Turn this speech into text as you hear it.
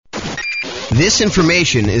This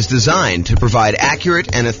information is designed to provide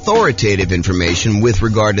accurate and authoritative information with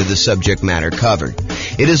regard to the subject matter covered.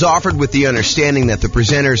 It is offered with the understanding that the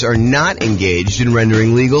presenters are not engaged in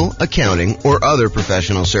rendering legal, accounting, or other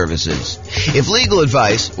professional services. If legal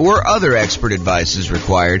advice or other expert advice is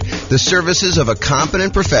required, the services of a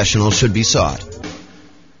competent professional should be sought.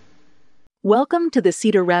 Welcome to the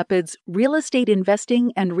Cedar Rapids Real Estate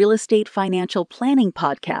Investing and Real Estate Financial Planning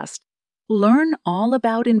Podcast. Learn all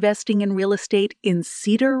about investing in real estate in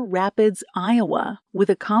Cedar Rapids, Iowa, with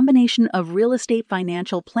a combination of real estate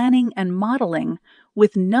financial planning and modeling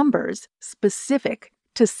with numbers specific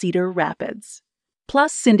to Cedar Rapids.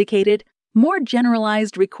 Plus syndicated, more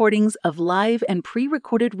generalized recordings of live and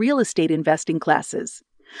pre-recorded real estate investing classes.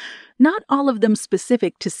 Not all of them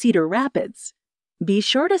specific to Cedar Rapids. Be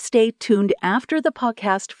sure to stay tuned after the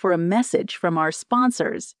podcast for a message from our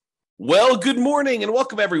sponsors. Well, good morning and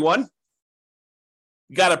welcome, everyone.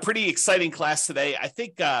 Got a pretty exciting class today. I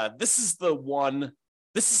think this is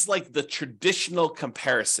like the traditional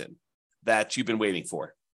comparison that you've been waiting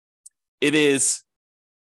for. It is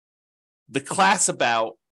the class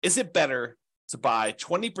about, is it better to buy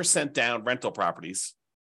 20% down rental properties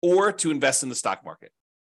or to invest in the stock market?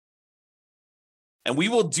 And we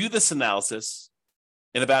will do this analysis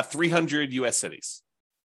in about 300 U.S. cities.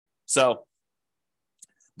 So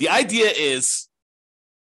the idea is,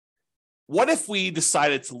 what if we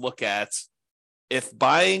decided to look at if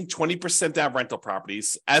buying 20% down rental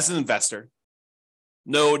properties as an investor,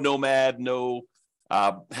 no nomad, no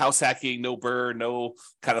house hacking, no BRRRR, no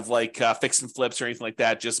kind of like fix and flips or anything like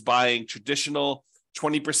that, just buying traditional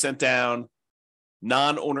 20% down,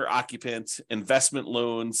 non-owner occupant investment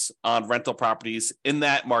loans on rental properties in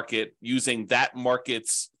that market, using that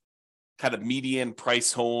market's kind of median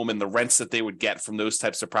price home and the rents that they would get from those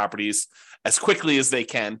types of properties as quickly as they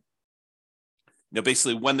can.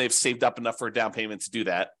 Basically when they've saved up enough for a down payment to do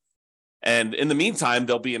that. And in the meantime,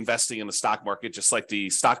 they'll be investing in the stock market, just like the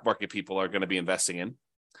stock market people are going to be investing in.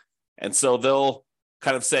 And so they'll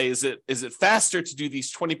kind of say, is it faster to do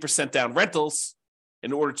these 20% down rentals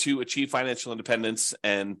in order to achieve financial independence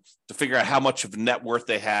and to figure out how much of net worth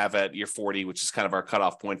they have at year 40, which is kind of our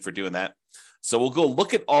cutoff point for doing that. So we'll go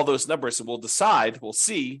look at all those numbers and we'll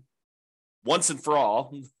see once and for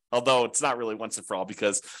all, although it's not really once and for all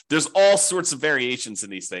because there's all sorts of variations in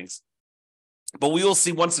these things. But we will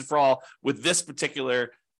see once and for all with this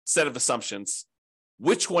particular set of assumptions,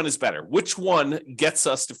 which one is better? Which one gets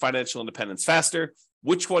us to financial independence faster?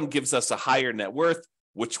 Which one gives us a higher net worth?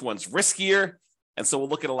 Which one's riskier? And so we'll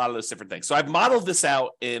look at a lot of those different things. So I've modeled this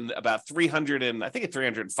out in about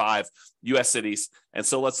 305 U.S. cities. And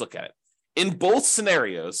so let's look at it. In both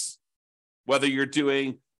scenarios, whether you're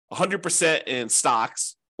doing 100% in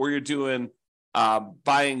stocks or you're doing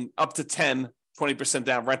buying up to 20%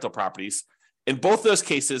 down rental properties, in both those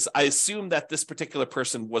cases, I assume that this particular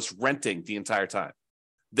person was renting the entire time.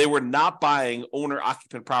 They were not buying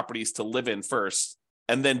owner-occupant properties to live in first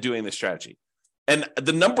and then doing the strategy. And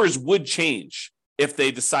the numbers would change if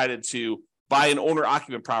they decided to buy an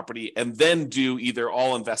owner-occupant property and then do either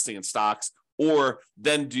all investing in stocks or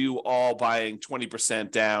then do all buying 20%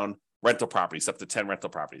 down rental properties, up to 10 rental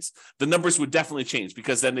properties. The numbers would definitely change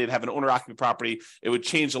because then they'd have an owner-occupant property. It would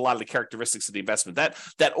change a lot of the characteristics of the investment.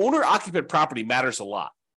 That owner-occupant property matters a lot.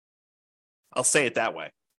 I'll say it that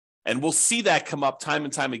way. And we'll see that come up time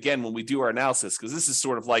and time again when we do our analysis, because this is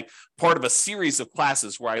sort of like part of a series of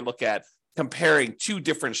classes where I look at comparing two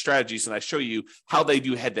different strategies and I show you how they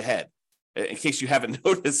do head-to-head. In case you haven't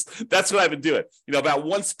noticed, that's what I've been doing. About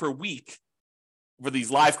once per week for these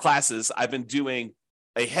live classes, I've been doing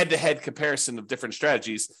a head-to-head comparison of different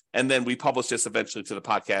strategies, and then we publish this eventually to the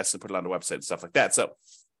podcast and put it on the website and stuff like that. So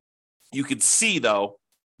you can see, though,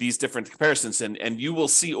 these different comparisons, and you will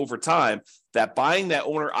see over time that buying that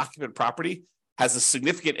owner-occupant property has a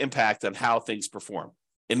significant impact on how things perform.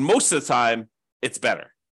 And most of the time, it's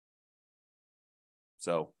better.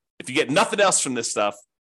 So if you get nothing else from this stuff,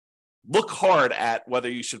 look hard at whether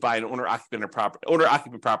you should buy an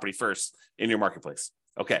owner-occupant property first in your marketplace.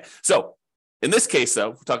 Okay, so in this case,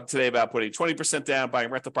 though, we're talking today about putting 20% down,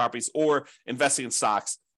 buying rental properties, or investing in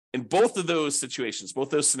stocks. In both of those situations,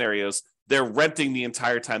 both those scenarios, they're renting the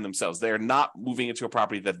entire time themselves. They are not moving into a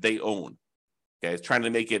property that they own. Okay, trying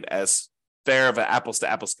to make it as fair of an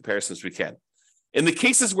apples-to-apples comparison as we can. In the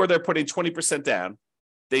cases where they're putting 20% down,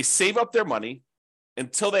 they save up their money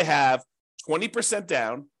until they have 20%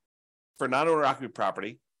 down for non-owner occupant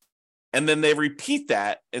property, and then they repeat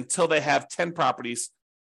that until they have 10 properties,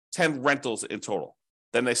 10 rentals in total.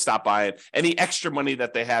 Then they stop buying. Any extra money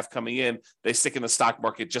that they have coming in, they stick in the stock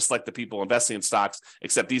market just like the people investing in stocks,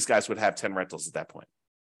 except these guys would have 10 rentals at that point.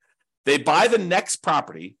 They buy the next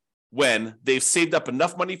property when they've saved up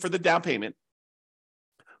enough money for the down payment,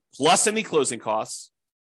 plus any closing costs,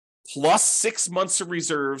 plus 6 months of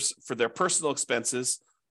reserves for their personal expenses,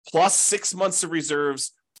 plus 6 months of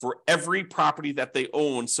reserves for every property that they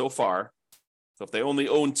own so far. So if they only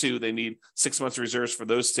own 2, they need 6 months of reserves for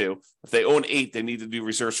those 2. If they own 8, they need to do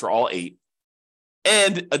reserves for all 8.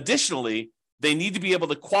 And additionally, they need to be able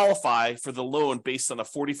to qualify for the loan based on a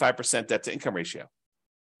 45% debt to income ratio.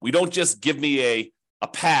 We don't just give me a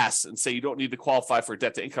pass and say you don't need to qualify for a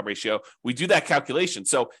debt to income ratio. We do that calculation.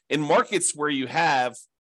 So in markets where you have,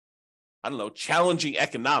 challenging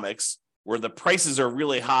economics, where the prices are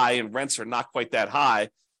really high and rents are not quite that high,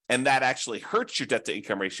 and that actually hurts your debt to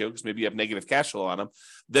income ratio because maybe you have negative cash flow on them,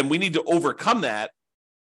 then we need to overcome that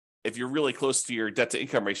if you're really close to your debt to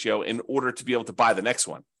income ratio in order to be able to buy the next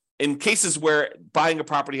one. In cases where buying a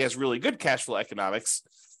property has really good cash flow economics,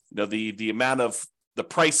 the amount of the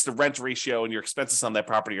price to rent ratio and your expenses on that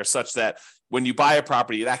property are such that when you buy a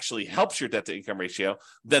property, it actually helps your debt to income ratio,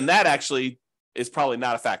 then that actually is probably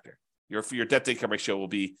not a factor. Your debt to income ratio will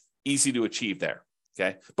be easy to achieve there.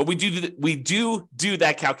 Okay. But we do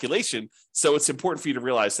that calculation. So it's important for you to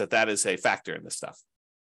realize that that is a factor in this stuff.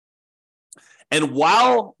 And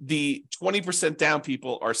while the 20% down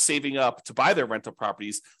people are saving up to buy their rental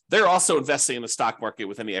properties, they're also investing in the stock market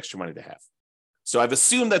with any extra money they have. So I've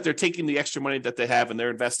assumed that they're taking the extra money that they have and they're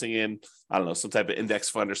investing in, some type of index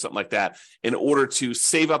fund or something like that in order to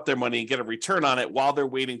save up their money and get a return on it while they're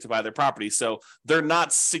waiting to buy their property. So they're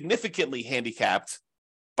not significantly handicapped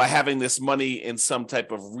by having this money in some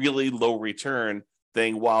type of really low return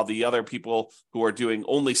thing, while the other people who are doing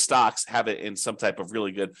only stocks have it in some type of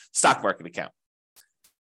really good stock market account.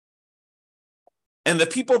 And the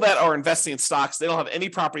people that are investing in stocks, they don't have any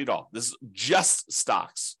property at all. This is just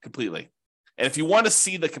stocks completely. And if you want to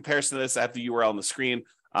see the comparison of this, I have the URL on the screen.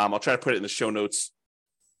 I'll try to put it in the show notes.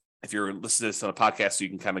 If you're listening to this on a podcast, so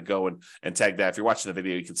you can kind of go and tag that. If you're watching the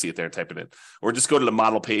video, you can see it there and type it in. Or just go to the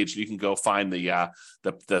model page and you can go find the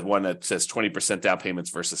one that says 20% down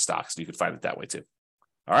payments versus stocks. And you can find it that way too.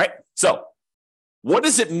 All right. So what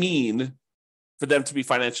does it mean for them to be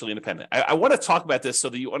financially independent? I want to talk about this so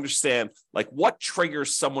that you understand what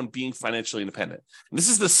triggers someone being financially independent. And this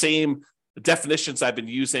is the same definitions I've been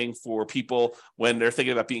using for people when they're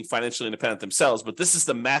thinking about being financially independent themselves, but this is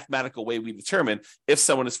the mathematical way we determine if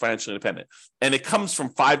someone is financially independent. And it comes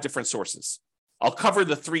from 5 different sources. I'll cover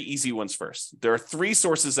the 3 easy ones first. There are 3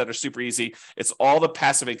 sources that are super easy. It's all the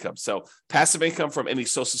passive income. So passive income from any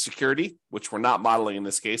Social Security, which we're not modeling in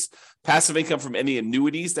this case. Passive income from any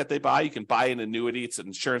annuities that they buy. You can buy an annuity. It's an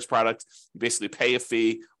insurance product. You basically pay a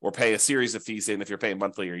fee or pay a series of fees in if you're paying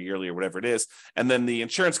monthly or yearly or whatever it is. And then the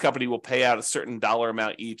insurance company will pay out a certain dollar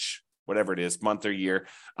amount each, whatever it is, month or year,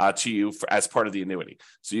 to you as part of the annuity.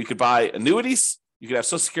 So you could buy annuities. You could have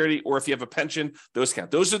Social Security, or if you have a pension, those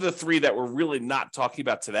count. Those are the 3 that we're really not talking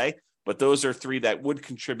about today, but those are 3 that would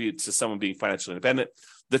contribute to someone being financially independent.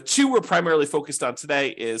 The 2 we're primarily focused on today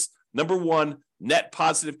is, number 1, net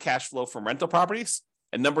positive cash flow from rental properties,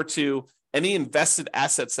 and number 2, any invested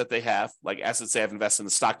assets that they have, like assets they have invested in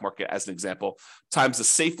the stock market, as an example, times the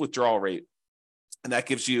safe withdrawal rate. And that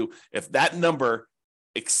gives you, if that number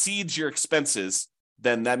exceeds your expenses,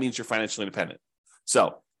 then that means you're financially independent.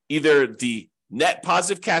 So either the net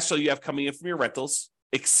positive cash flow you have coming in from your rentals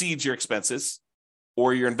exceeds your expenses,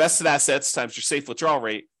 or your invested assets times your safe withdrawal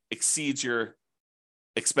rate exceeds your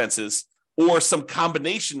expenses, or some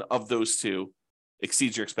combination of those 2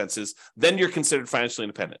 exceeds your expenses, then you're considered financially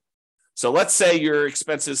independent. So let's say your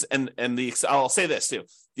expenses, I'll say this too,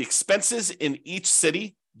 the expenses in each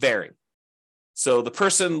city vary. So the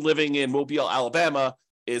person living in Mobile, Alabama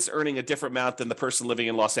is earning a different amount than the person living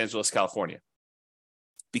in Los Angeles, California,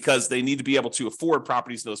 because they need to be able to afford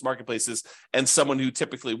properties in those marketplaces. And someone who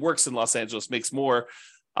typically works in Los Angeles makes more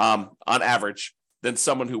on average than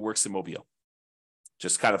someone who works in Mobile.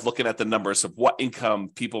 Just kind of looking at the numbers of what income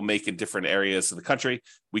people make in different areas of the country,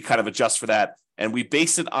 we kind of adjust for that. And we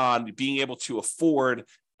base it on being able to afford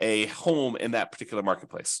a home in that particular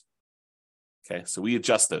marketplace. Okay, so we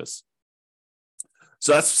adjust those.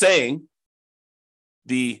 So that's saying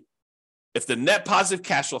if the net positive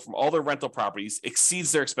cash flow from all their rental properties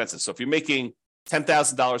exceeds their expenses. So if you're making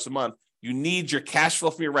 $10,000 a month, you need your cash flow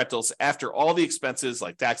from your rentals after all the expenses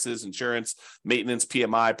like taxes, insurance, maintenance,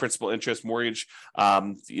 PMI, principal, interest, mortgage,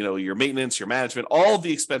 your maintenance, your management, all of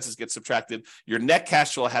the expenses get subtracted. Your net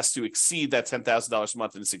cash flow has to exceed that $10,000 a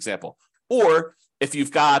month in this example. Or if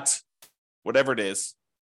you've got whatever it is,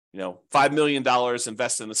 $5 million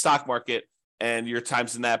invested in the stock market, and you're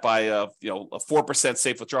timesing that by a 4%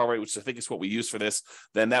 safe withdrawal rate, which I think is what we use for this,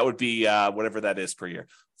 then that would be whatever that is per year.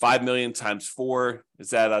 $5 million times 4 is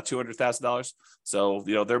that $200,000. So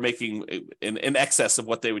they're making in excess of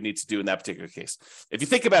what they would need to do in that particular case. If you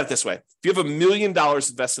think about it this way, if you have $1 million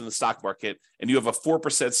invested in the stock market and you have a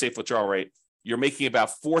 4% safe withdrawal rate, you're making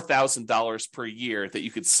about $4,000 per year that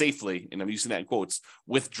you could safely, and I'm using that in quotes,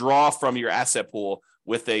 withdraw from your asset pool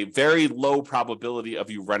with a very low probability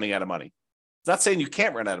of you running out of money. It's not saying you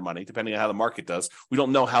can't run out of money, depending on how the market does. We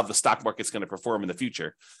don't know how the stock market's going to perform in the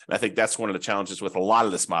future. And I think that's one of the challenges with a lot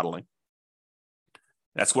of this modeling.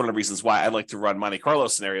 That's one of the reasons why I like to run Monte Carlo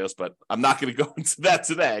scenarios, but I'm not going to go into that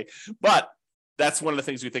today. But that's one of the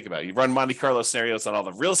things we think about. You run Monte Carlo scenarios on all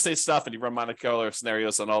the real estate stuff, and you run Monte Carlo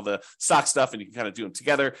scenarios on all the stock stuff, and you can kind of do them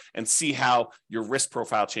together and see how your risk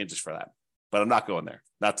profile changes for that. But I'm not going there,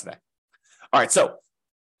 not today. All right, so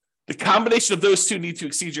the combination of those two need to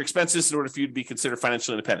exceed your expenses in order for you to be considered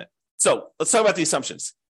financially independent. So let's talk about the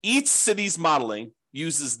assumptions. Each city's modeling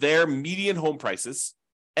uses their median home prices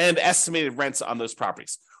and estimated rents on those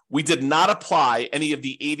properties. We did not apply any of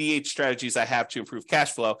the 88 strategies I have to improve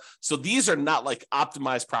cash flow. So these are not like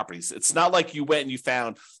optimized properties. It's not like you went and you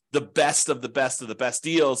found the best of the best of the best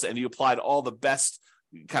deals and you applied all the best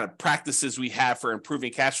kind of practices we have for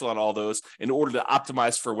improving cash flow on all those in order to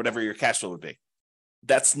optimize for whatever your cash flow would be.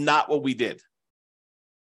 That's not what we did.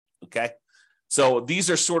 Okay. So these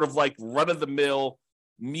are sort of like run-of-the-mill,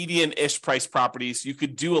 median-ish price properties. You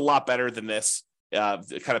could do a lot better than this, kind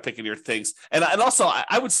of picking your things. And also,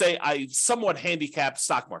 I would say I somewhat handicapped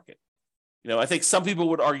stock market. I think some people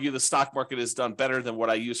would argue the stock market has done better than what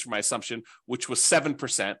I used for my assumption, which was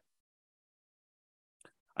 7%.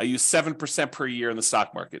 I use 7% per year in the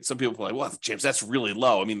stock market. Some people are like, well, James, that's really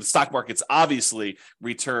low. I mean, the stock market's obviously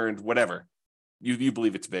returned whatever you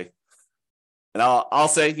believe it to be. And I'll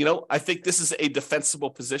say, I think this is a defensible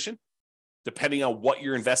position, depending on what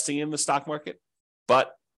you're investing in the stock market.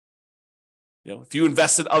 But, if you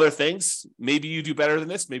invest in other things, maybe you do better than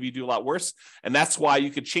this, maybe you do a lot worse. And that's why you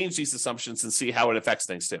could change these assumptions and see how it affects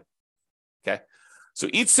things too. Okay. So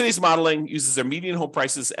each city's modeling uses their median home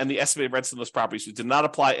prices and the estimated rents on those properties. We did not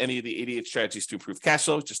apply any of the 88 strategies to improve cash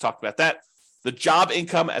flow. Just talked about that. The job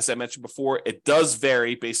income, as I mentioned before, it does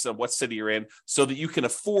vary based on what city you're in so that you can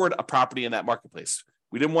afford a property in that marketplace.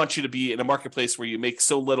 We didn't want you to be in a marketplace where you make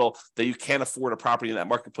so little that you can't afford a property in that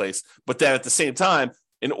marketplace. But then at the same time,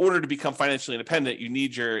 in order to become financially independent, you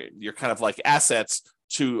need your kind of like assets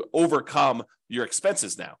to overcome your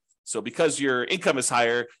expenses now. So because your income is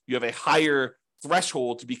higher, you have a higher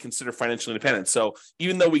threshold to be considered financially independent. So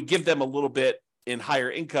even though we give them a little bit in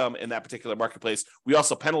higher income in that particular marketplace, we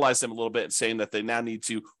also penalize them a little bit, saying that they now need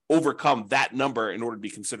to overcome that number in order to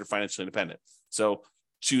be considered financially independent. So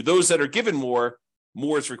to those that are given more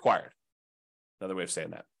is required. Another way of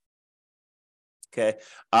saying that. Okay.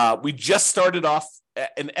 We just started off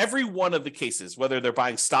in every one of the cases, whether they're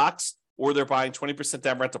buying stocks or they're buying 20%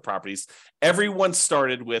 down rental properties, everyone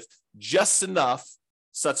started with just enough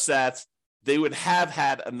such that they would have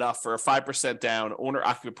had enough for a 5% down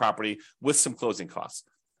owner-occupant property with some closing costs.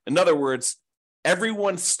 In other words,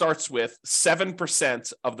 everyone starts with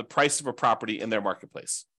 7% of the price of a property in their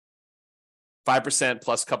marketplace. 5%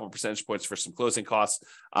 plus a couple of percentage points for some closing costs.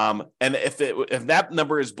 And if that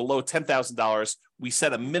number is below $10,000, we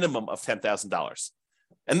set a minimum of $10,000.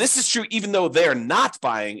 And this is true even though they're not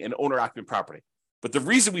buying an owner-occupant property. But the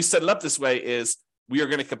reason we set it up this way is we are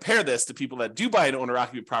going to compare this to people that do buy an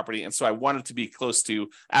owner-occupant property. And so I wanted to be close to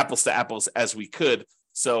apples as we could.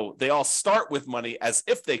 So they all start with money as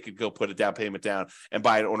if they could go put a down payment down and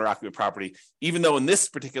buy an owner-occupant property, even though in this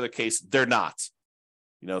particular case, they're not.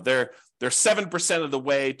 They're 7% of the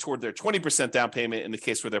way toward their 20% down payment in the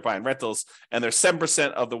case where they're buying rentals, and they're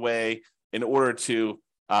 7% of the way in order to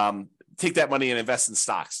take that money and invest in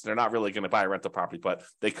stocks. They're not really going to buy a rental property, but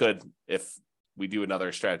they could if we do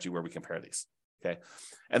another strategy where we compare these. Okay.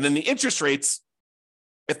 And then the interest rates,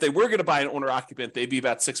 if they were going to buy an owner occupant, they'd be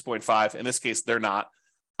about 6.5. In this case, they're not.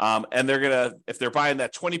 And if they're buying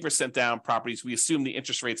that 20% down properties, we assume the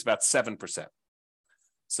interest rate's about 7%.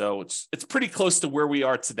 So it's pretty close to where we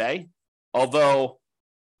are today, although,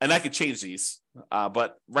 and I could change these,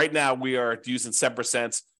 but right now we are using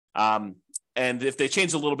 7%. And if they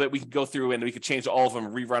change a little bit, we can go through and we could change all of them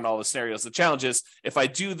and rerun all the scenarios. The challenge is if I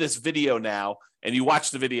do this video now and you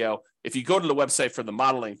watch the video, if you go to the website for the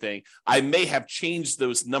modeling thing, I may have changed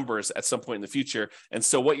those numbers at some point in the future. And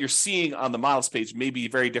so what you're seeing on the models page may be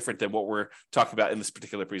very different than what we're talking about in this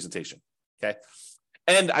particular presentation. Okay.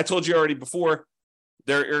 And I told you already before,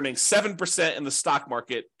 they're earning 7% in the stock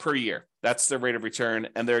market per year. That's their rate of return.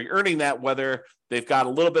 And they're earning that whether they've got a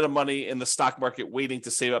little bit of money in the stock market waiting to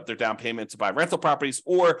save up their down payment to buy rental properties,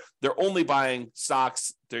 or they're only buying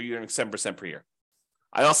stocks, they're earning 7% per year.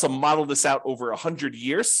 I also modeled this out over 100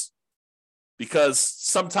 years because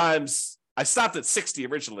sometimes I stopped at 60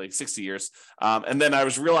 originally, 60 years. And then I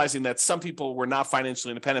was realizing that some people were not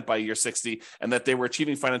financially independent by year 60 and that they were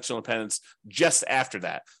achieving financial independence just after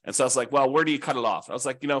that. And so I was like, well, where do you cut it off? I was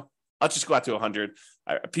like, I'll just go out to 100.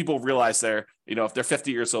 People realize if they're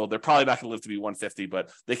 50 years old, they're probably not going to live to be 150,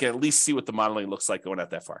 but they can at least see what the modeling looks like going out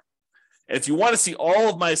that far. And if you want to see all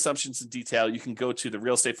of my assumptions in detail, you can go to the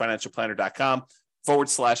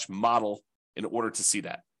realestatefinancialplanner.com/model in order to see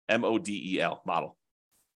that. MODEL, model.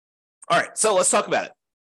 All right, so let's talk about it.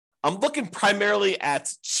 I'm looking primarily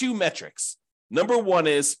at two metrics. Number one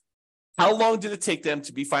is how long did it take them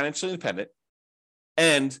to be financially independent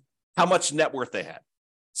and how much net worth they had.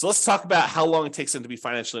 So let's talk about how long it takes them to be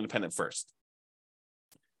financially independent first.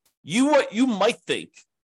 You might think,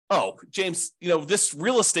 oh, James, this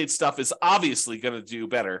real estate stuff is obviously going to do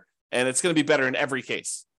better, and it's going to be better in every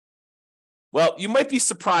case. Well, you might be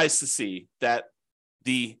surprised to see that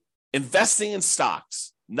the investing in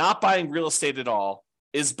stocks, not buying real estate at all,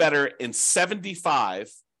 is better in 75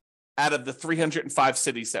 out of the 305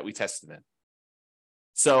 cities that we tested in.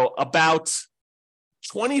 So about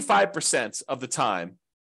 25% of the time,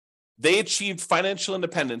 they achieved financial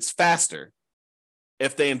independence faster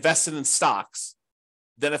if they invested in stocks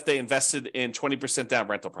than if they invested in 20% down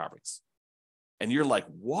rental properties. And you're like,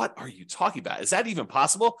 what are you talking about? Is that even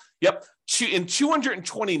possible? Yep. In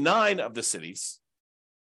 229 of the cities,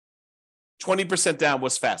 20% down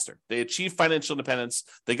was faster. They achieved financial independence.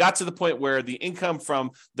 They got to the point where the income from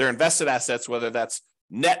their invested assets, whether that's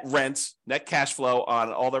net rent, net cash flow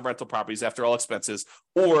on all their rental properties after all expenses,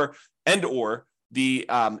 or the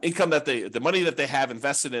income that the money that they have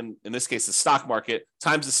invested in this case, the stock market,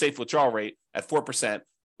 times the safe withdrawal rate at 4%,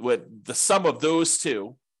 with the sum of those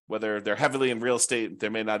two, whether they're heavily in real estate, they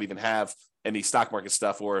may not even have any stock market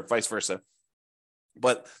stuff or vice versa.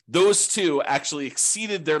 But those two actually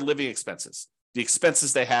exceeded their living expenses, the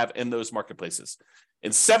expenses they have in those marketplaces.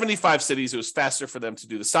 In 75 cities, it was faster for them to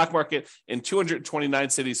do the stock market. In 229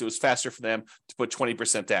 cities, it was faster for them to put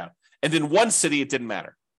 20% down. And in one city, it didn't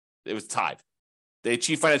matter. It was tied. They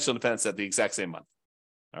achieved financial independence at the exact same month.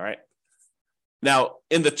 All right. Now,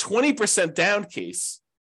 in the 20% down case,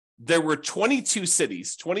 there were 22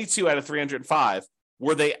 cities, 22 out of 305,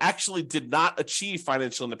 where they actually did not achieve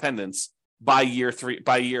financial independence by year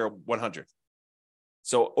 100.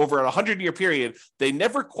 So over a 100-year period, they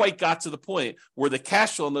never quite got to the point where the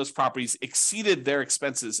cash flow in those properties exceeded their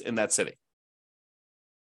expenses in that city,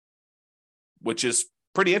 which is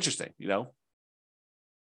pretty interesting, Now,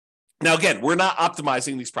 again, we're not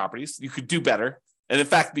optimizing these properties. You could do better. And in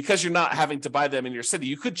fact, because you're not having to buy them in your city,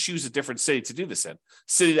 you could choose a different city to do this in,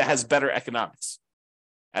 city that has better economics,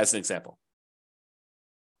 as an example.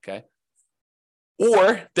 Okay.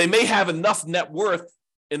 Or they may have enough net worth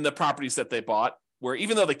in the properties that they bought, where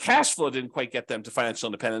even though the cash flow didn't quite get them to financial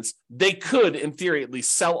independence, they could, in theory, at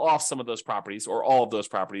least sell off some of those properties or all of those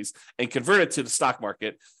properties and convert it to the stock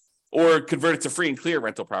market or convert it to free and clear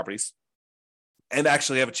rental properties and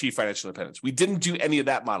actually have achieved financial independence. We didn't do any of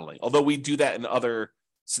that modeling, although we do that in other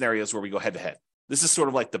scenarios where we go head to head. This is sort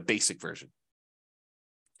of like the basic version.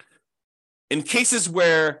 In cases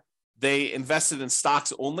where they invested in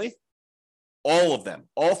stocks only, all of them,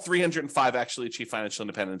 all 305 actually achieved financial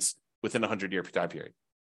independence within a 100-year time period.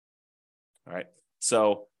 All right.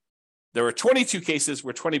 So there were 22 cases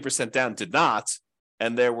where 20% down did not,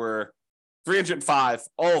 and there were 305,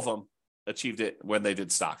 all of them achieved it when they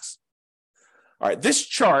did stocks. All right, this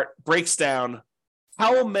chart breaks down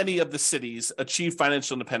how many of the cities achieve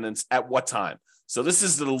financial independence at what time. So this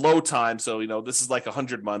is the low time. So, this is like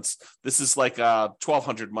 100 months. This is like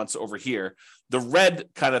 1,200 months over here. The red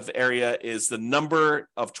kind of area is the number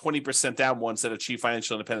of 20% down ones that achieve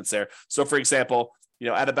financial independence there. So, for example,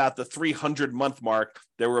 at about the 300-month mark,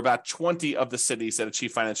 there were about 20 of the cities that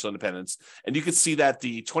achieved financial independence. And you can see that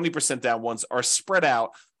the 20% down ones are spread out,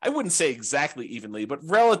 I wouldn't say exactly evenly, but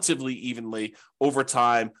relatively evenly over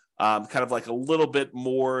time, kind of like a little bit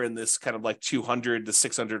more in this kind of like 200 to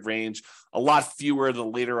 600 range, a lot fewer the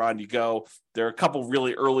later on you go. There are a couple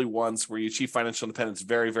really early ones where you achieve financial independence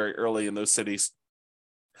very, very early in those cities.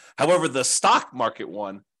 However, the stock market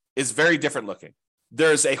one is very different looking.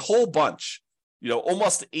 There's a whole bunch,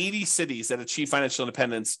 almost 80 cities that achieve financial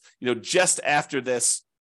independence, just after this,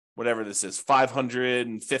 whatever this is,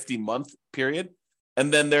 550 month period.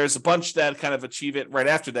 And then there's a bunch that kind of achieve it right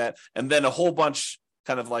after that. And then a whole bunch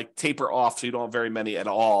kind of like taper off. So you don't have very many at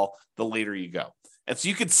all the later you go. And so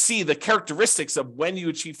you can see the characteristics of when you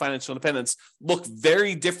achieve financial independence look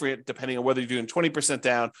very different depending on whether you're doing 20%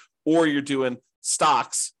 down or you're doing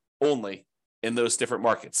stocks only in those different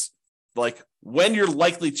markets. Like when you're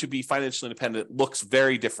likely to be financially independent looks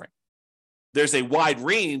very different. There's a wide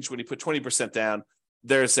range when you put 20% down.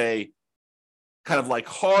 There's a kind of like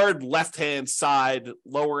hard left-hand side,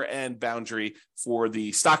 lower end boundary for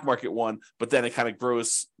the stock market one, but then it kind of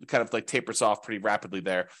grows, kind of like tapers off pretty rapidly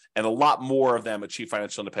there. And a lot more of them achieve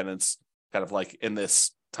financial independence kind of like in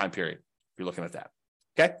this time period, if you're looking at that.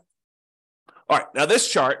 Okay. All right. Now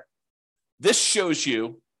this chart, this shows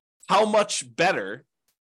you how much better,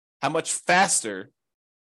 how much faster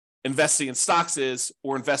investing in stocks is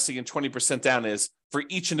or investing in 20% down is for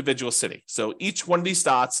each individual city. So each one of these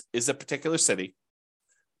dots is a particular city.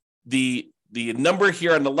 The number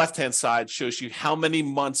here on the left-hand side shows you how many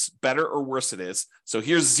months better or worse it is. So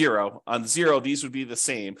here's 0. On 0, these would be the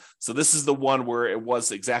same. So this is the one where it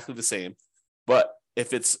was exactly the same. But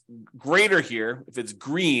if it's greater here, if it's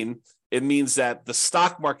green, it means that the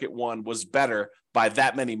stock market one was better by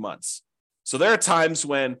that many months. So there are times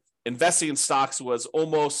when investing in stocks was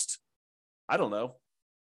almost, I don't know,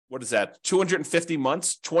 what is that, 250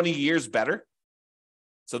 months, 20 years better?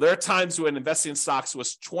 So there are times when investing in stocks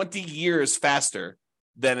was 20 years faster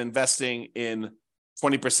than investing in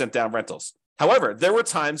 20% down rentals. However, there were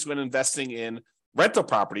times when investing in rental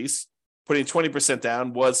properties, putting 20%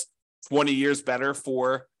 down, was 20 years better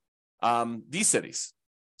for these cities.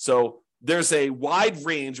 So there's a wide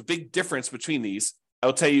range, a big difference between these.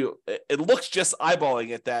 I'll tell you, it looks just eyeballing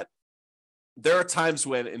it that there are times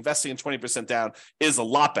when investing in 20% down is a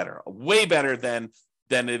lot better, way better than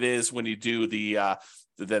it is when you do the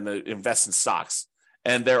invest in stocks.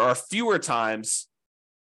 And there are fewer times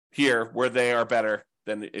here where they are better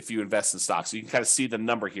than if you invest in stocks. So you can kind of see the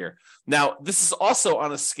number here. Now, this is also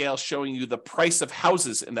on a scale showing you the price of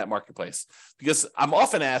houses in that marketplace, because I'm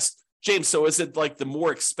often asked, James, so is it like the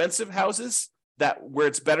more expensive houses that where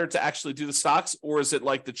it's better to actually do the stocks, or is it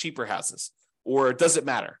like the cheaper houses, or does it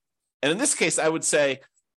matter? And in this case, I would say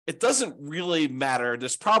it doesn't really matter.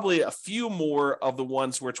 There's probably a few more of the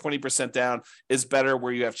ones where 20% down is better,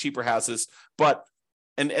 where you have cheaper houses, but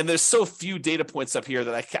and there's so few data points up here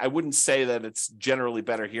that I wouldn't say that it's generally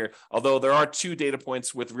better here, although there are 2 data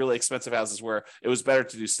points with really expensive houses where it was better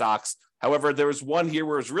to do stocks. However, there was one here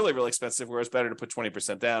where it was really, really expensive, where it's better to put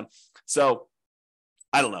 20% down. So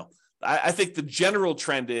I don't know. I think the general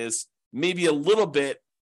trend is maybe a little bit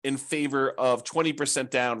in favor of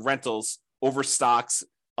 20% down rentals over stocks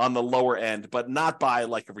on the lower end, but not by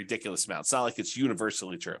like a ridiculous amount. It's not like it's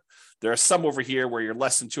universally true. There are some over here where you're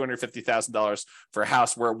less than $250,000 for a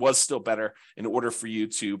house where it was still better in order for you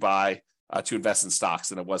to buy, to invest in stocks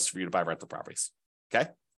than it was for you to buy rental properties. Okay.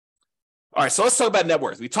 All right. So let's talk about net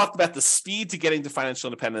worth. We talked about the speed to getting to financial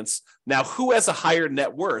independence. Now, who has a higher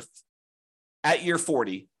net worth at year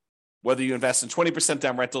 40, whether you invest in 20%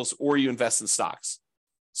 down rentals or you invest in stocks?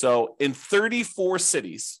 So in 34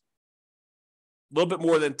 cities, a little bit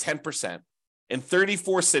more than 10%, in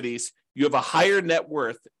 34 cities, you have a higher net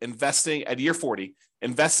worth investing at year 40,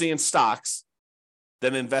 investing in stocks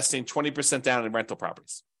than investing 20% down in rental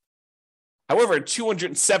properties. However, in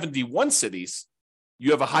 271 cities,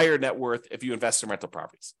 you have a higher net worth if you invest in rental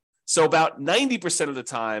properties. So about 90% of the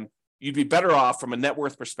time, you'd be better off from a net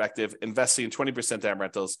worth perspective investing in 20% down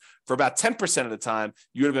rentals. For about 10% of the time,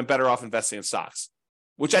 you would have been better off investing in stocks,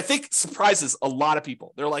 which I think surprises a lot of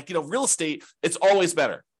people. They're like, real estate, it's always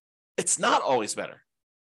better. It's not always better.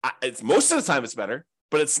 It's most of the time it's better,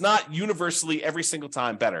 but it's not universally every single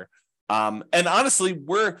time better. And honestly,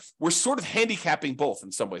 we're sort of handicapping both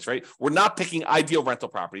in some ways, right? We're not picking ideal rental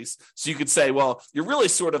properties. So you could say, well, you're really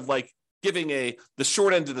sort of like giving the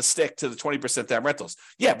short end of the stick to the 20% down rentals.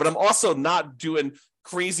 Yeah, but I'm also not doing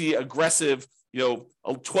crazy aggressive, a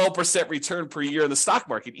 12% return per year in the stock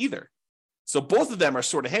market either. So both of them are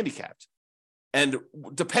sort of handicapped. And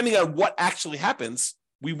depending on what actually happens,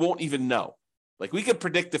 we won't even know. Like we could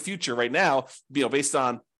predict the future right now, based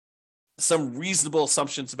on some reasonable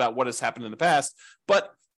assumptions about what has happened in the past.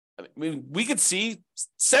 But I mean, we could see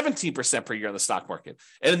 17% per year in the stock market.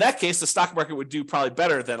 And in that case, the stock market would do probably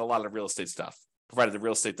better than a lot of real estate stuff, provided the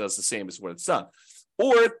real estate does the same as what it's done.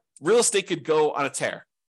 Or real estate could go on a tear.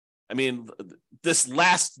 I mean, this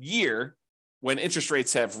last year, when interest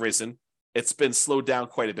rates have risen, it's been slowed down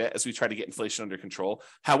quite a bit as we try to get inflation under control.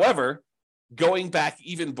 However, going back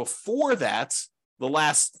even before that, the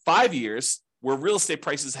last 5 years, where real estate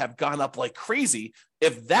prices have gone up like crazy,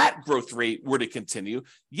 if that growth rate were to continue,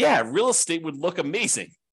 yeah, real estate would look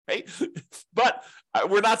amazing. right? But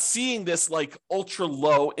we're not seeing this like ultra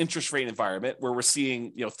low interest rate environment where we're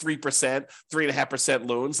seeing 3%, 3.5%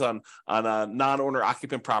 loans on non-owner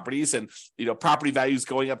occupant properties, and property values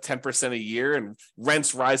going up 10% a year and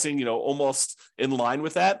rents rising almost in line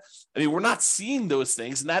with that. I mean, we're not seeing those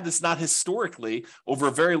things, and that is not historically over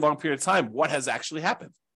a very long period of time what has actually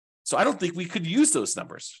happened. So I don't think we could use those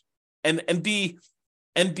numbers and be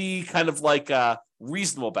kind of like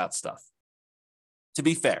reasonable about stuff, to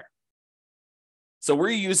be fair. So we're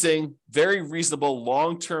using very reasonable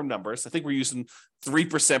long-term numbers. I think we're using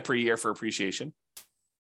 3% per year for appreciation.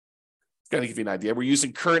 Got to give you an idea. We're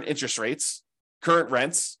using current interest rates, current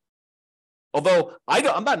rents. Although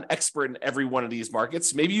I'm not an expert in every one of these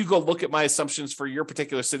markets. Maybe you go look at my assumptions for your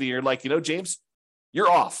particular city. And you're like, James, you're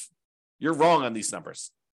off. You're wrong on these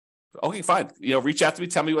numbers. Okay, fine. Reach out to me.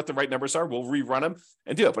 Tell me what the right numbers are. We'll rerun them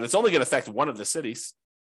and do it. But it's only going to affect one of the cities.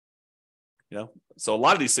 So a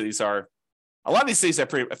lot of these cities I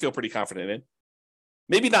feel pretty confident in.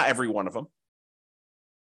 Maybe not every one of them.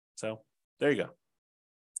 So there you go.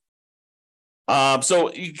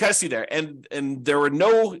 So you can kind of see there, and there were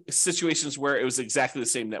no situations where it was exactly the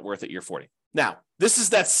same net worth at year 40. Now, this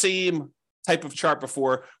is that same type of chart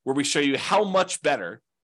before where we show you how much better,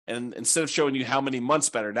 and instead of showing you how many months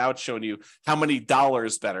better, now it's showing you how many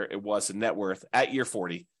dollars better it was in net worth at year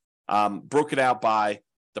 40, broken out by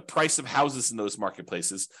the price of houses in those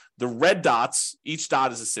marketplaces. The red dots, each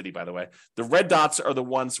dot is a city, by the way. The red dots are the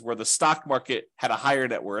ones where the stock market had a higher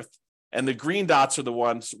net worth, and the green dots are the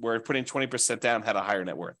ones where putting 20% down had a higher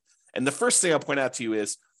net worth. And the first thing I'll point out to you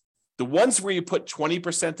is the ones where you put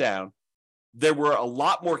 20% down, there were a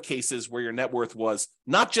lot more cases where your net worth was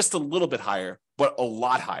not just a little bit higher, but a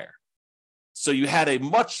lot higher. So you had a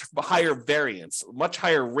much higher variance, much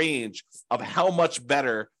higher range of how much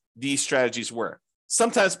better these strategies were.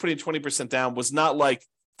 Sometimes putting 20% down was not like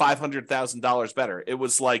 $500,000 better. It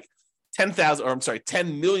was like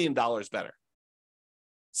 $10 million better,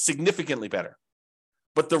 significantly better.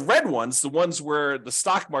 But the red ones, the ones where the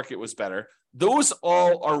stock market was better, those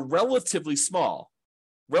all are relatively small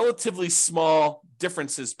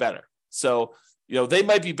differences better. So, they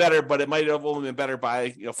might be better, but it might have only been better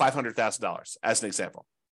by, $500,000 as an example.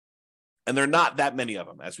 And there are not that many of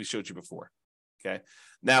them, as we showed you before. Okay.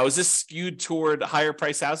 Now, is this skewed toward higher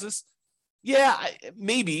price houses? Yeah,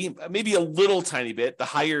 maybe a little tiny bit. The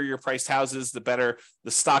higher your priced houses, the better the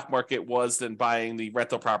stock market was than buying the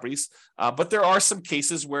rental properties. But there are some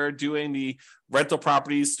cases where doing the rental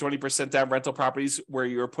properties, 20% down rental properties, where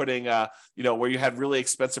you're putting, where you had really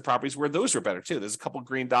expensive properties, where those were better too. There's a couple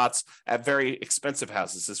green dots at very expensive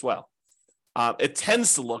houses as well. It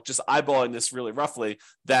tends to look, just eyeballing this really roughly,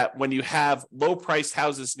 that when you have low-priced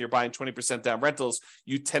houses and you're buying 20% down rentals,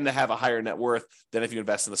 you tend to have a higher net worth than if you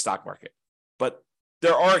invest in the stock market. But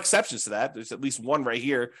there are exceptions to that. There's at least one right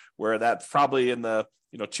here where that's probably in the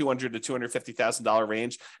 $200,000 to $250,000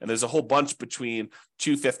 range, and there's a whole bunch between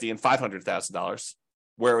 $250,000 and $500,000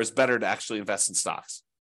 where it was better to actually invest in stocks.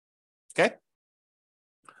 Okay.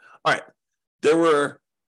 All right. There were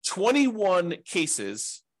 21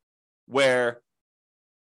 cases where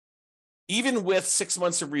even with 6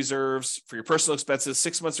 months of reserves for your personal expenses,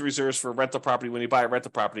 6 months of reserves for a rental property when you buy a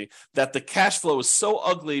rental property, that the cash flow is so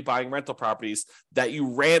ugly buying rental properties that you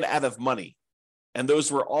ran out of money. And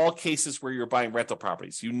those were all cases where you were buying rental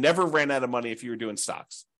properties. You never ran out of money if you were doing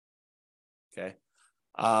stocks. Okay.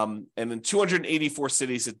 And in 284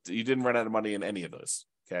 cities, you didn't run out of money in any of those.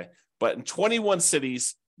 Okay. But in 21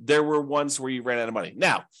 cities, there were ones where you ran out of money.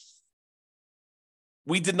 Now,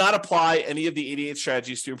 we did not apply any of the 88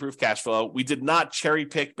 strategies to improve cash flow. We did not cherry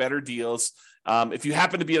pick better deals. If you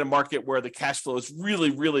happen to be in a market where the cash flow is really,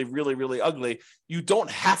 really, really, really ugly, you don't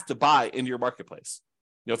have to buy into your marketplace.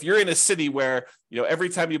 If you're in a city where, every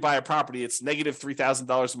time you buy a property, it's negative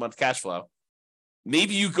 $3,000 a month cash flow,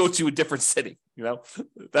 maybe you go to a different city.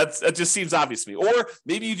 That just seems obvious to me. Or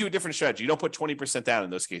maybe you do a different strategy. You don't put 20% down in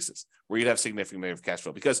those cases where you'd have significant negative cash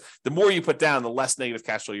flow, because the more you put down, the less negative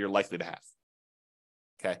cash flow you're likely to have.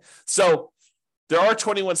 Okay, so there are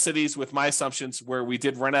 21 cities with my assumptions where we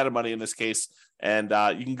did run out of money in this case, and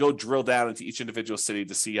you can go drill down into each individual city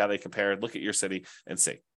to see how they compare. Look at your city and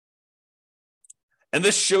see. And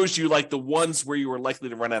this shows you like the ones where you were likely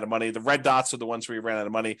to run out of money. The red dots are the ones where you ran out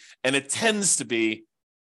of money, and it tends to be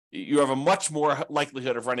you have a much more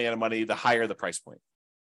likelihood of running out of money the higher the price point.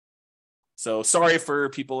 So sorry for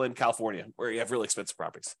people in California where you have really expensive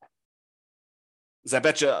properties. Because I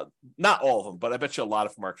bet you, not all of them, but I bet you a lot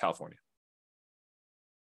of them are California.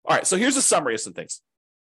 All right, so here's a summary of some things.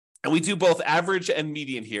 And we do both average and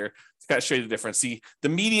median here to kind of show you the difference. See, the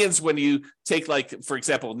medians, when you take, like, for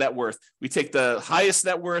example, net worth, we take the highest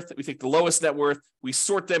net worth, we take the lowest net worth, we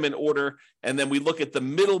sort them in order, and then we look at the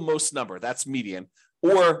middlemost number. That's median.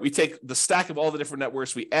 Or we take the stack of all the different net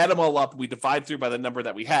worths, we add them all up, we divide through by the number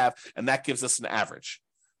that we have, and that gives us an average.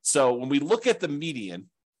 So when we look at the median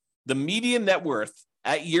net worth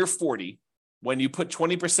at year 40, when you put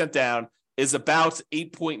 20% down, is about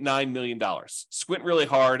 $8.9 million. Squint really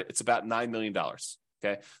hard, it's about $9 million.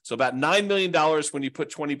 Okay, so about $9 million when you put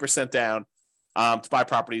 20% down to buy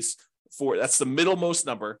properties. That's the middlemost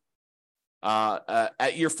number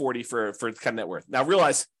at year 40 for kind of net worth. Now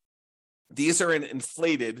realize these are in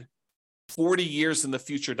inflated 40 years in the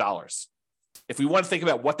future dollars. If we want to think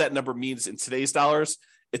about what that number means in today's dollars,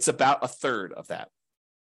 it's about a third of that.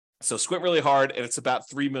 So squint really hard, and it's about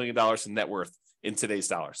 $3 million in net worth in today's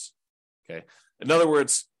dollars. Okay. In other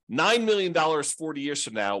words, $9 million 40 years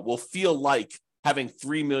from now will feel like having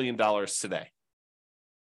 $3 million today.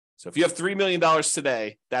 So if you have $3 million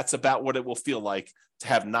today, that's about what it will feel like to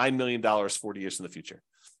have $9 million 40 years in the future,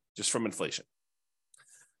 just from inflation.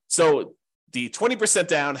 So the 20%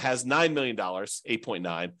 down has $9 million,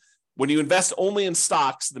 8.9. When you invest only in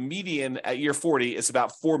stocks, the median at year 40 is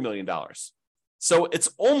about $4 million. So it's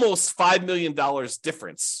almost $5 million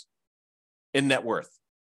difference in net worth.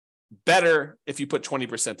 Better if you put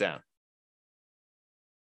 20% down.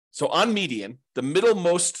 So on median, the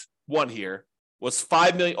middlemost one here was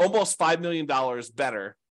almost $5 million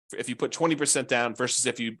better if you put 20% down versus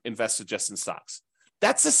if you invested just in stocks.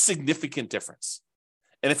 That's a significant difference.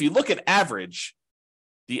 And if you look at average,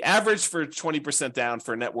 the average for 20% down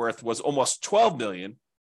for net worth was almost 12 million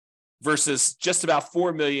versus just about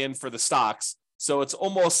 4 million for the stocks. So it's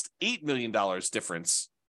almost $8 million difference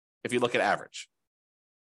if you look at average.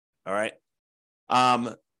 All right.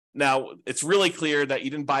 Now, it's really clear that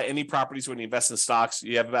you didn't buy any properties when you invest in stocks.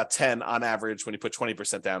 You have about 10 on average when you put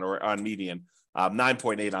 20% down, or on median,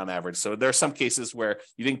 9.8 on average. So there are some cases where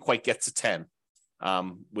you didn't quite get to 10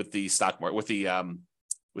 with the stock market,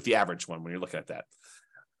 with the average one when you're looking at that.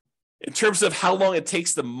 In terms of how long it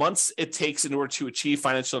takes, the months it takes in order to achieve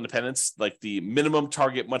financial independence, like the minimum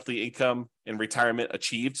target monthly income in retirement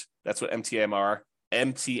achieved, that's what MTMIR,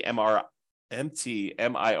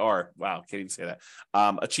 wow, can't even say that,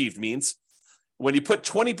 achieved means. When you put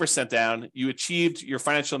 20% down, you achieved your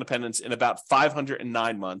financial independence in about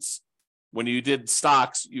 509 months. When you did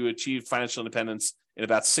stocks, you achieved financial independence in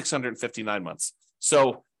about 659 months.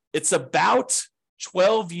 So it's about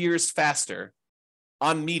 12 years faster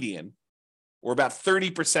on median, or about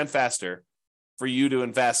 30% faster for you to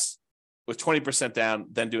invest with 20% down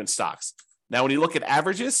than doing stocks. Now, when you look at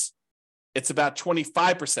averages, it's about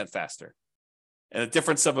 25% faster. And a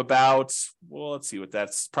difference of about, well, let's see what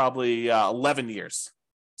that's, probably 11 years.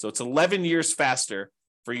 So it's 11 years faster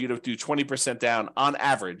for you to do 20% down on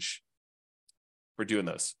average for doing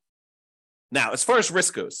those. Now, as far as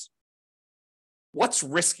risk goes, what's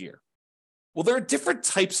riskier? Well, there are different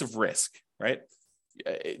types of risk, right?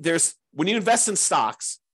 When you invest in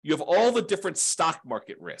stocks, you have all the different stock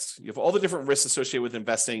market risks. You have all the different risks associated with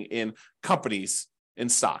investing in companies in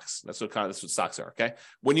stocks. That's what stocks are, okay?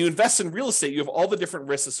 When you invest in real estate, you have all the different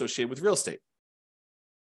risks associated with real estate.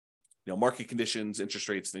 Market conditions, interest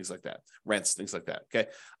rates, things like that, rents, things like that, okay?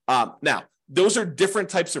 Now, those are different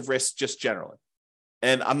types of risks just generally.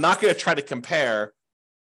 And I'm not going to try to compare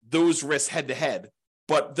those risks head to head,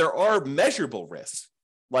 but there are measurable risks.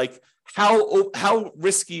 Like how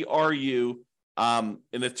risky are you in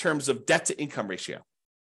the terms of debt to income ratio?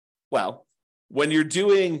 Well, when you're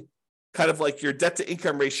doing kind of like your debt to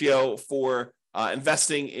income ratio for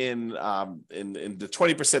investing in the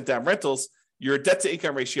 20% down rentals, your debt to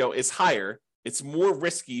income ratio is higher. It's more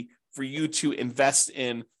risky for you to invest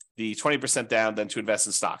in the 20% down than to invest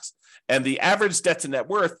in stocks. And the average debt to net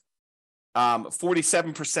worth,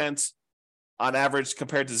 47% on average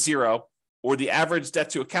compared to zero, or the average debt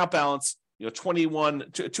to account balance,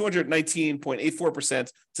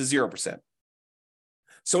 219.84% to 0%.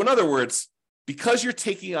 So in other words, because you're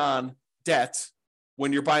taking on debt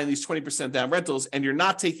when you're buying these 20% down rentals, and you're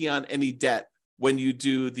not taking on any debt when you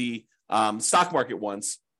do the stock market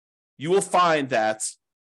ones, you will find that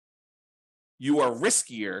you are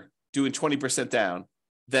riskier doing 20% down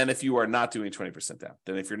than if you are not doing 20% down,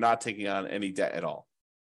 than if you're not taking on any debt at all.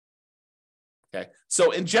 Okay, so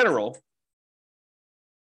in general,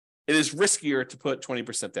 it is riskier to put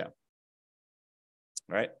 20% down.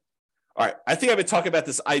 All right. I think I've been talking about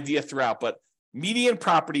this idea throughout, but median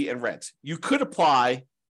property and rent. You could apply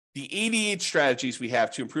the 88 strategies we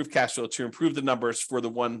have to improve cash flow, to improve the numbers for the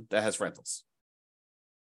one that has rentals.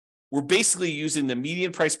 we're basically using the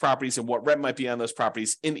median price properties and what rent might be on those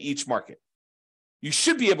properties in each market. You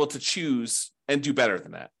should be able to choose and do better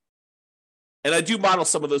than that. And I do model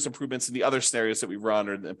some of those improvements in the other scenarios that we run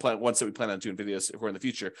or the ones that we plan on doing videos if we're in the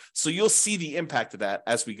future. So you'll see the impact of that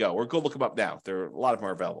as we go, or go look them up now. There are a lot of them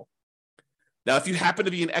are available. Now, if you happen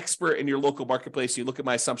to be an expert in your local marketplace, you look at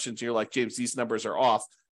my assumptions and you're like, James, these numbers are off,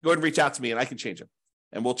 go ahead and reach out to me and I can change them.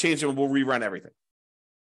 And we'll change them and we'll rerun everything.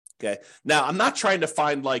 Okay. Now, I'm not trying to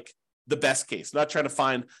find like the best case. I'm not trying to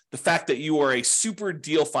find the fact that you are a super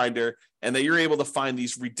deal finder and that you're able to find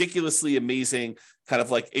these ridiculously amazing, kind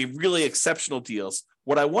of like a really exceptional deals.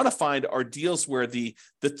 What I want to find are deals where the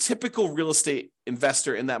typical real estate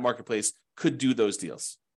investor in that marketplace could do those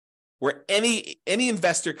deals. Where any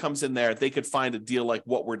investor comes in there, they could find a deal like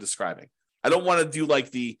what we're describing. I don't want to do like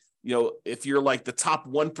if you're like the top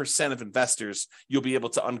 1% of investors, you'll be able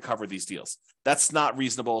to uncover these deals. That's not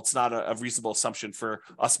reasonable. It's not a reasonable assumption for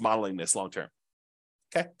us modeling this long term.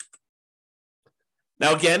 Okay.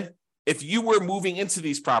 Now, again, if you were moving into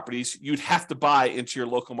these properties, you'd have to buy into your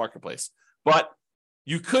local marketplace. But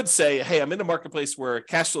you could say, hey, I'm in a marketplace where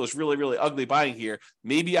cash flow is really, really ugly buying here.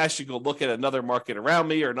 Maybe I should go look at another market around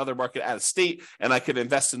me or another market out of state, and I could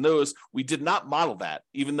invest in those. We did not model that,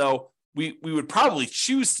 even though we would probably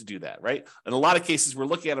choose to do that, right? In a lot of cases, we're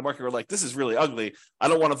looking at a market, we're like, this is really ugly. I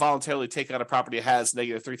don't want to voluntarily take on a property that has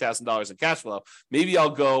negative $3,000 in cash flow. Maybe I'll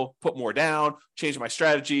go put more down, change my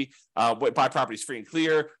strategy, buy properties free and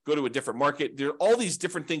clear, go to a different market. There are all these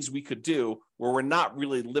different things we could do where we're not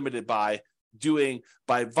really limited by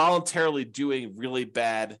voluntarily doing really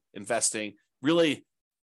bad investing, really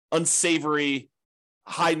unsavory,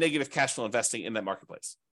 high negative cash flow investing in that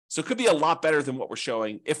marketplace. So it could be a lot better than what we're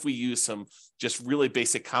showing if we use some just really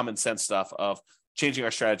basic common sense stuff of changing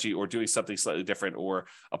our strategy or doing something slightly different or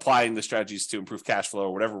applying the strategies to improve cash flow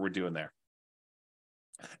or whatever we're doing there.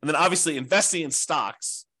 And then obviously investing in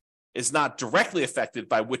stocks is not directly affected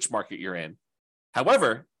by which market you're in.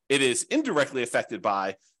 However, it is indirectly affected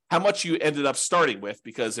by how much you ended up starting with,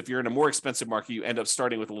 because if you're in a more expensive market, you end up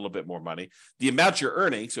starting with a little bit more money. The amount you're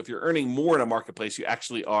earning, so if you're earning more in a marketplace, you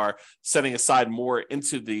actually are setting aside more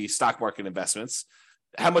into the stock market investments,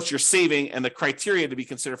 how much you're saving, and the criteria to be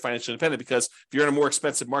considered financially independent, because if you're in a more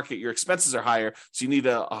expensive market, your expenses are higher, so you need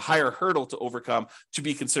a higher hurdle to overcome to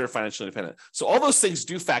be considered financially independent. So all those things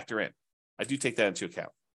do factor in. I do take that into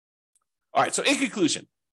account. All right, so in conclusion,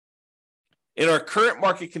 in our current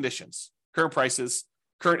market conditions, current prices,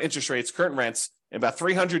 current interest rates, current rents in about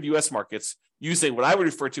 300 U.S. markets using what I would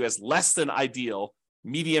refer to as less than ideal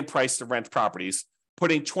median price to rent properties,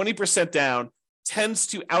 putting 20% down tends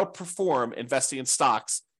to outperform investing in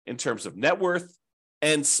stocks in terms of net worth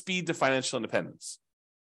and speed to financial independence.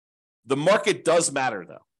 The market does matter,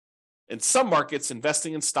 though. In some markets,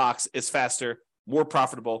 investing in stocks is faster, more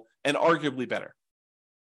profitable, and arguably better.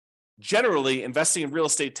 Generally, investing in real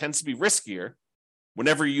estate tends to be riskier,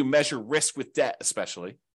 whenever you measure risk with debt,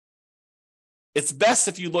 especially. It's best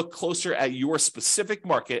if you look closer at your specific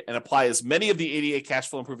market and apply as many of the 88 cash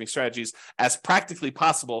flow improving strategies as practically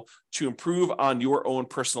possible to improve on your own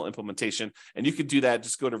personal implementation. And you can do that.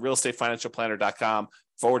 Just go to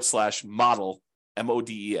realestatefinancialplanner.com/model,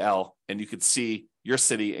 MODEL, and you can see your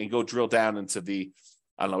city and go drill down into we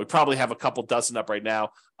probably have a couple dozen up right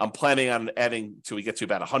now. I'm planning on adding till we get to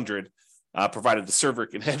about 100. Provided the server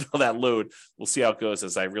can handle that load. We'll see how it goes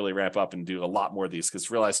as I really ramp up and do a lot more of these, because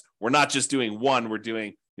realize we're not just doing one, we're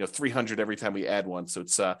doing 300 every time we add one. So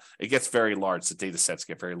it gets very large. The data sets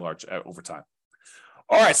get very large over time.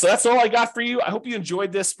 All right, so that's all I got for you. I hope you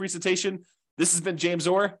enjoyed this presentation. This has been James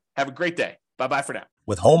Orr. Have a great day. Bye-bye for now.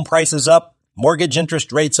 With home prices up, mortgage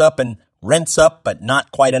interest rates up, and rents up, but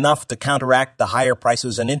not quite enough to counteract the higher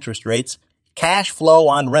prices and interest rates, cash flow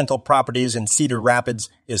on rental properties in Cedar Rapids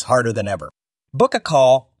is harder than ever. Book a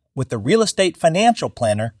call with the Real Estate Financial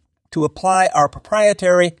Planner to apply our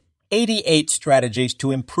proprietary 88 strategies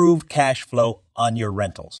to improve cash flow on your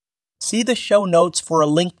rentals. See the show notes for a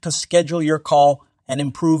link to schedule your call and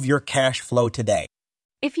improve your cash flow today.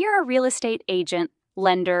 If you're a real estate agent,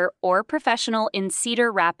 lender, or professional in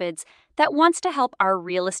Cedar Rapids that wants to help our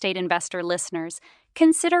real estate investor listeners,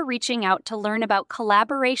 consider reaching out to learn about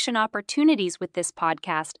collaboration opportunities with this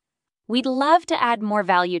podcast. We'd love to add more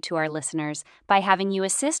value to our listeners by having you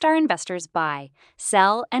assist our investors buy,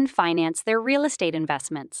 sell, and finance their real estate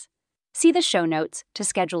investments. See the show notes to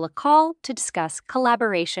schedule a call to discuss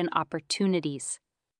collaboration opportunities.